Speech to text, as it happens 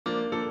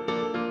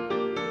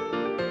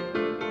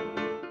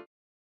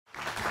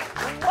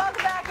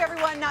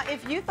fun. Now,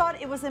 if you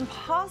thought it was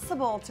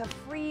impossible to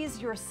freeze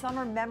your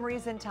summer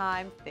memories in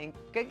time, think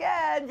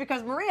again,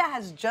 because Maria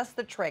has just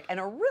the trick, and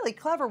a really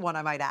clever one,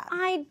 I might add.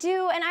 I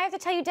do, and I have to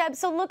tell you, Deb,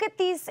 so look at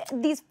these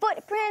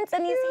footprints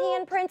and these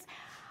handprints.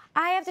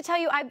 I have to tell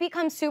you, I've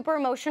become super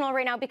emotional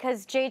right now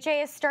because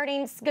JJ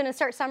is gonna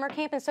start summer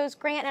camp, and so is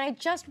Grant, and I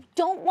just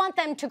don't want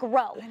them to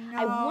grow.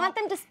 I want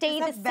them to stay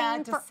the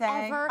same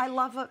forever. I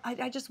love it.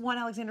 I just want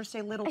Alexander to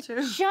stay little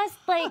too. Just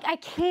like, I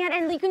can't,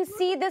 and you can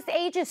see this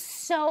age is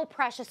so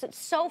precious. It's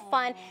so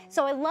fun.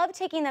 So I love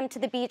taking them to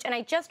the beach, and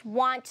I just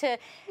want to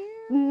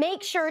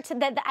make sure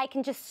that I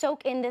can just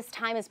soak in this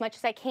time as much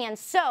as I can.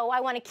 So I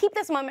want to keep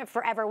this moment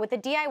forever with a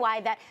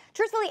DIY that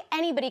truthfully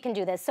anybody can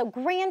do this. So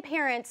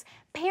grandparents,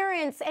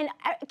 parents, and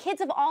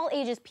kids of all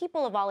ages,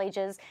 people of all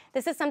ages,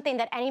 this is something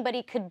that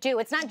anybody could do.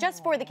 It's not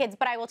just for the kids,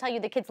 but I will tell you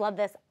the kids love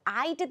this.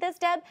 I did this,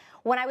 Deb,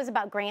 when I was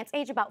about Grant's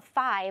age, about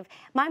 5.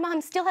 My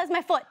mom still has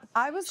my foot.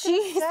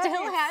 She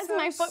still has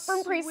my foot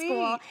from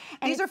preschool.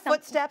 These are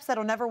footsteps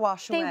that'll never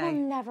wash away. They will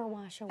never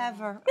wash away.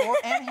 Ever.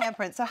 And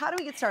handprints. So how do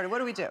we get started? What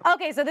do we do?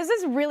 Okay, so this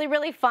is really,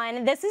 really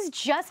fun. This is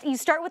just, you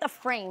start with a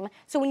frame.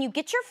 So when you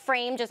get your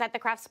frame just at the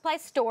craft supply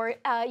store,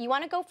 you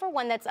want to go for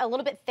one that's a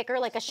little bit thicker,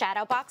 like a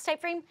shadow box type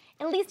frame,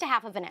 at least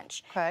 1/2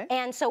 inch. Okay.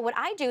 And so what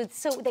I do,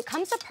 so it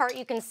comes apart,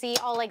 you can see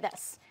all like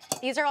this.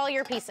 These are all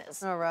your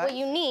pieces. All right. What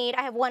you need,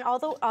 I have one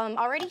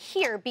already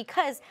here,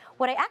 because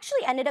what I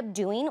actually ended up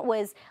doing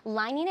was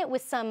lining it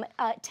with some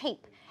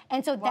tape.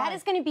 And so that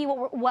is going to be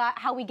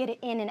how we get it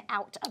in and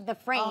out of the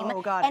frame.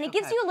 Oh, got it. And it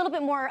gives you a little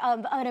bit more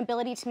of an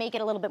ability to make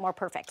it a little bit more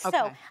perfect. Okay.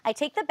 So I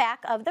take the back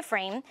of the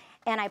frame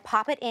and I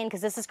pop it in, because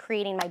this is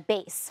creating my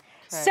base.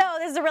 Okay. So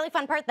this is a really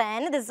fun part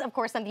then. This is, of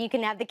course, something you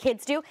can have the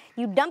kids do.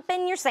 You dump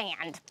in your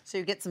sand. So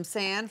you get some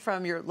sand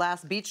from your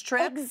last beach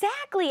trip?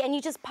 Exactly, and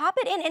you just pop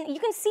it in, and you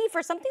can see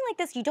for something like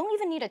this, you don't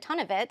even need a ton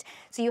of it.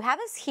 So you have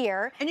us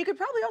here. And you could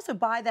probably also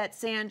buy that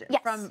sand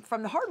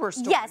from the hardware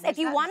store. Yes, if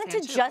you wanted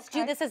to just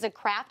do this as a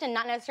craft and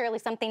not necessarily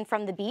something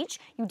from the beach,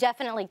 you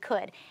definitely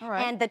could. All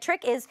right. And the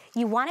trick is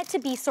you want it to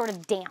be sort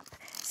of damp.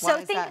 Why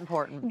is that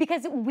important?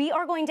 Because we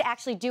are going to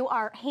actually do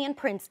our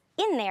handprints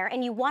in there,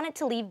 and you want it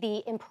to leave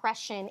the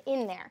impression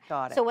in there.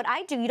 Got it. So what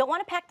I do, you don't want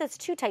to pack this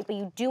too tight, but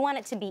you do want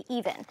it to be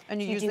even.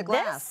 And you use the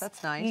glass.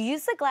 That's nice. You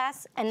use the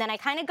glass, and then I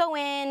kind of go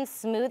in,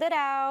 smooth it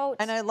out.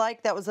 And I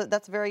like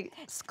that's very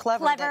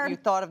clever that you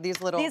thought of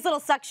these little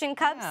suction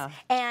cups,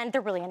 and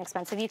they're really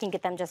inexpensive. You can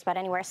get them just about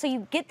anywhere. So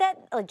you get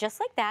that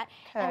just like that.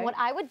 Okay. And what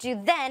I would do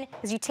then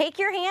is you take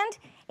your hand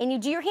and you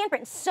do your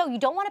handprint. So you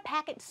don't want to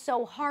pack it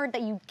so hard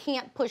that you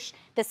can't push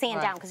the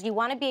sand down, because you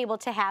want to be able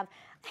to have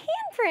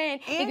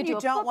handprint. And you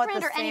don't want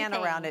the sand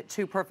around it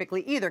too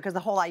perfectly either, because the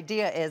whole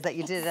idea is that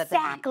you did it at the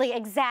beach.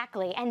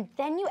 Exactly. And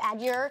then you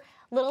add your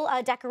little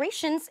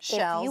decorations,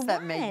 shells if you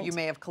that want. you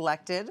may have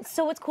collected.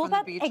 So what's cool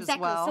about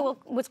So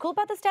what's cool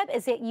about this step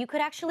is that you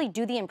could actually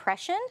do the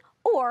impression,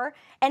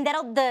 and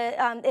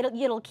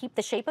it'll keep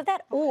the shape of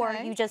that, or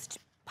you just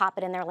pop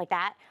it in there like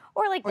that,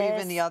 or like this. Or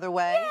even the other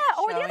way.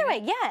 Yeah, or the other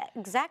way. Yeah,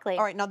 exactly.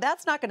 All right, now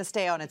that's not going to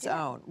stay on its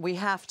own. We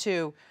have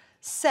to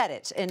set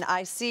it. And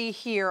I see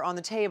here on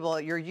the table,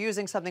 you're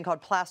using something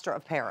called plaster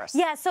of Paris.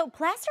 Yeah, so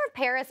plaster of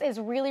Paris is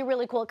really,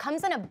 really cool. It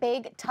comes in a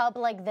big tub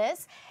like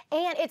this,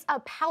 and it's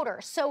a powder.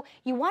 So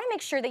you want to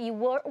make sure that you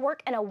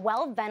work in a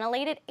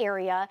well-ventilated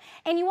area,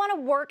 and you want to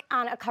work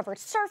on a covered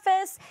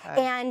surface.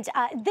 And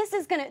this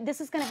is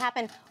gonna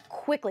happen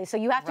quickly. So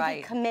you have to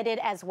be committed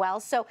as well.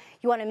 So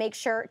you want to make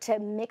sure to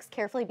mix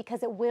carefully,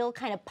 because it will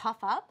kind of puff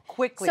up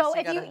quickly. So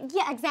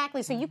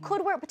exactly. So you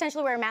could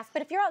potentially wear a mask,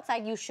 but if you're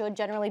outside, you should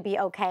generally be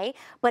okay.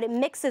 But it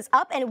mixes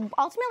up, and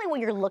ultimately what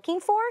you're looking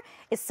for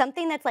is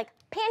something that's like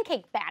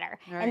pancake batter.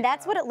 And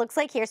that's what it looks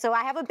like here. So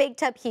I have a big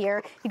tub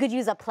here. You could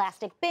use a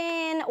plastic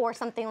bin or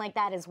something like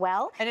that as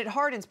well. And it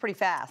hardens pretty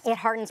fast. It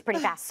hardens pretty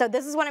fast. So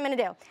this is what I'm going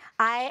to do.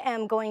 I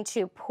am going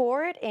to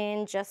pour it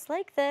in just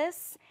like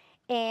this.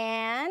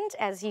 And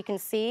as you can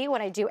see,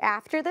 what I do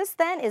after this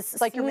then is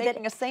it's like you're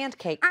making a sand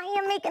cake. I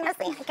am making a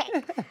sand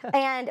cake.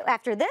 And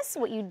after this,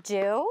 what you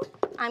do,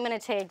 I'm going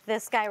to take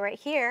this guy right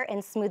here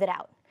and smooth it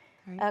out.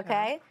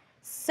 Okay?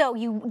 So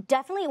you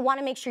definitely want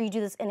to make sure you do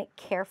this in a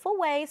careful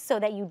way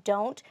so that you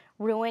don't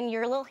ruin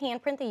your little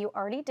handprint that you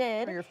already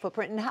did. Or your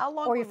footprint. And how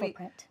long will we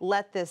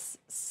let this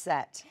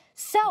set?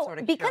 So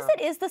because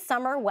it is the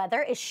summer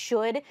weather, it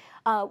should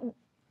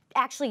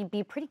actually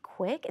be pretty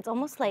quick. It's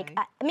almost like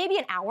maybe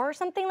an hour or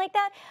something like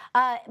that.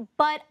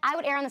 But I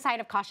would err on the side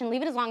of caution.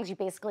 Leave it as long as you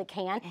basically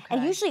can.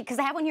 And usually, because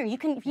I have one here, you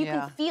can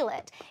feel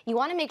it. You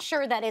want to make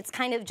sure that it's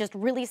kind of just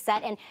really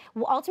set. And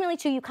ultimately,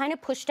 too, you kind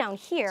of push down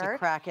here. To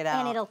crack it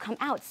out. And it'll come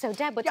out. So,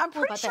 Deb, what's I'm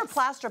cool pretty sure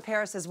plaster of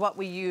Paris is what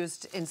we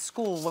used in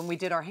school when we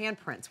did our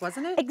handprints,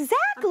 wasn't it?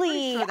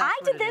 Exactly. I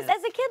did this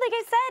as a kid, like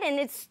I said,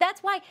 and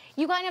that's why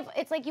you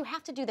it's like you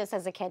have to do this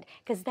as a kid,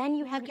 because then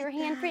you have your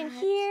handprint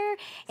here,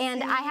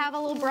 and I have a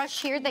little brother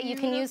brush here that you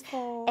can use,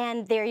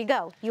 and there you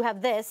go. You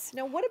have this.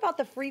 Now, what about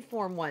the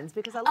freeform ones?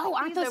 Because I like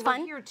aren't these those over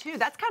fun? here too.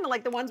 That's kind of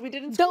like the ones we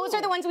did in school. Those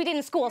are the ones we did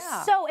in school.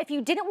 Yeah. So if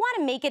you didn't want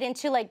to make it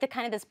into like the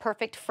kind of this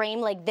perfect frame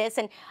like this,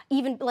 and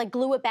even like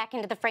glue it back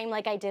into the frame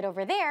like I did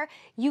over there,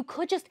 you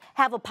could just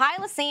have a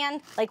pile of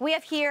sand like we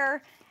have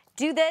here,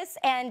 do this,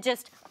 and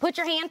just put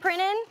your handprint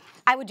in.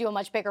 I would do a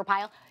much bigger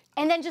pile.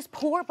 And then just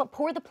pour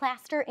the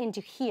plaster into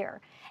here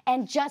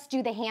and just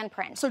do the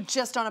handprint. So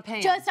just on a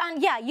pan? Just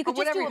on, yeah, you could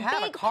just do a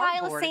have, big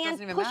pile of cardboard, sand,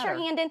 push your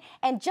hand in,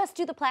 and just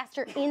do the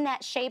plaster in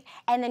that shape,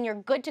 and then you're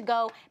good to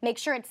go. Make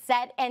sure it's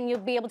set, and you'll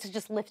be able to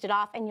just lift it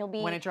off, and you'll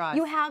be, when it dries.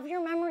 You have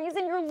your memories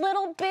in your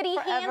little bitty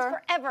hands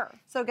forever.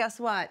 So guess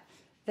what?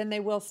 Then they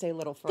will stay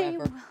little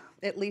forever.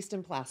 At least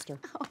in plaster.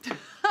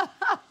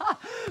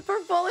 For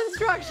full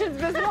instructions,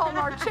 visit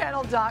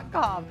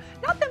HallmarkChannel.com.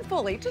 Not them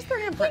fully, just their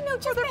handprints. I know,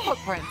 just or their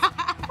footprints.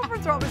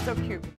 Footprints are always so cute.